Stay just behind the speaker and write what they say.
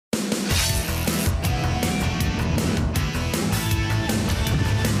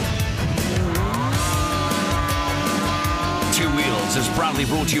Proudly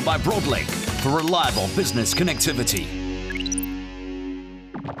brought to you by Broadlink for reliable business connectivity.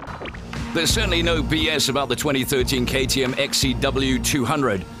 There's certainly no BS about the 2013 KTM XCW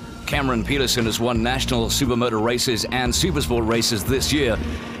 200. Cameron Petersen has won national supermoto races and supersport races this year,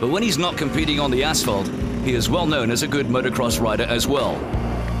 but when he's not competing on the asphalt, he is well known as a good motocross rider as well.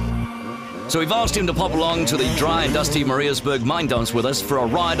 So we've asked him to pop along to the dry and dusty Mariatsburg mine dumps with us for a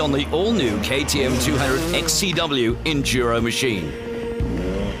ride on the all-new KTM 200 XCW Enduro machine.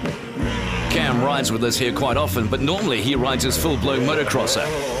 Cam rides with us here quite often, but normally he rides his full-blown motocrosser.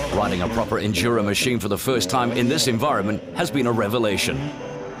 Riding a proper Enduro machine for the first time in this environment has been a revelation.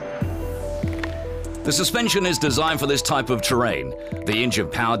 The suspension is designed for this type of terrain. The engine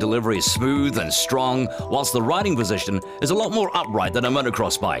power delivery is smooth and strong, whilst the riding position is a lot more upright than a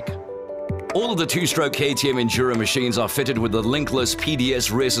motocross bike. All of the two-stroke KTM Enduro machines are fitted with the linkless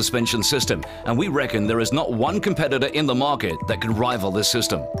PDS rear suspension system, and we reckon there is not one competitor in the market that can rival this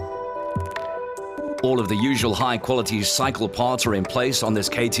system. All of the usual high-quality cycle parts are in place on this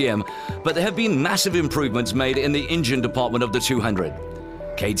KTM, but there have been massive improvements made in the engine department of the 200.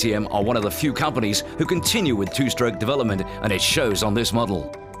 KTM are one of the few companies who continue with two-stroke development, and it shows on this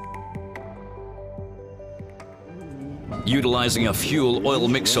model. Utilizing a fuel-oil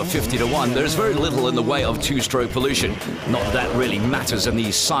mix of 50:1, there is very little in the way of two-stroke pollution. Not that that really matters in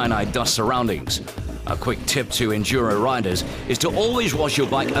these cyanide dust surroundings. A quick tip to Enduro riders is to always wash your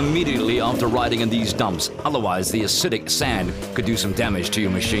bike immediately after riding in these dumps. Otherwise, the acidic sand could do some damage to your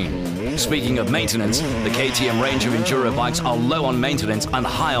machine. Speaking of maintenance, the KTM range of Enduro bikes are low on maintenance and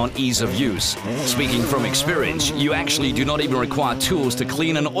high on ease of use. Speaking from experience, you actually do not even require tools to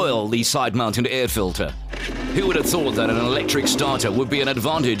clean and oil the side-mounted air filter. Who would have thought that an electric starter would be an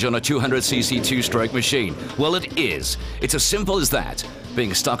advantage on a 200cc two-stroke machine? Well, it is. It's as simple as that.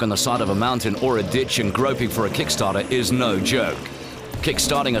 Being stuck on the side of a mountain or a ditch and groping for a kickstarter is no joke.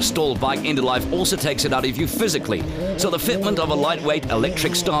 Kickstarting a stalled bike into life also takes it out of you physically, so the fitment of a lightweight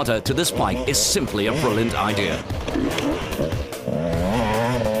electric starter to this bike is simply a brilliant idea.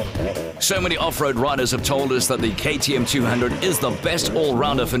 So many off-road riders have told us that the KTM 200 is the best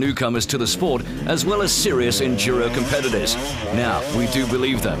all-rounder for newcomers to the sport, as well as serious enduro competitors. Now, we do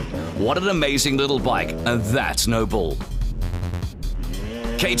believe them. What an amazing little bike, and that's no bull.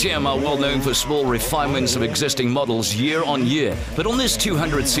 KTM are well known for small refinements of existing models year on year, but on this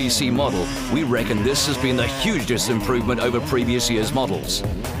 200cc model, we reckon this has been the hugest improvement over previous year's models.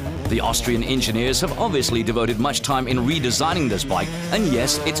 The Austrian engineers have obviously devoted much time in redesigning this bike, and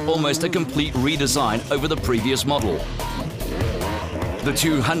yes, it's almost a complete redesign over the previous model. The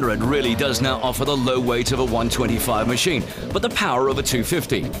 200 really does now offer the low weight of a 125 machine, but the power of a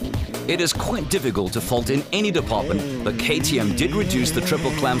 250. It is quite difficult to fault in any department, but KTM did reduce the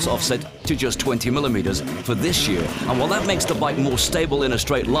triple clamps offset to just 20mm for this year, and while that makes the bike more stable in a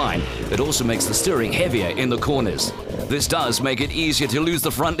straight line, it also makes the steering heavier in the corners. This does make it easier to lose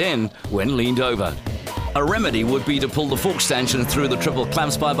the front end when leaned over. A remedy would be to pull the fork stanchion through the triple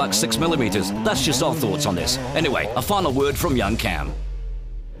clamps by about 6mm. That's just our thoughts on this. Anyway, a final word from young Cam.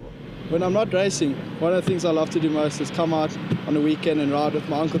 When I'm not racing, one of the things I love to do most is come out on the weekend and ride with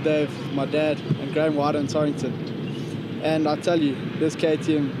my Uncle Dave, my dad, and Graham White in Torrington. And I tell you, this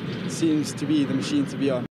KTM seems to be the machine to be on.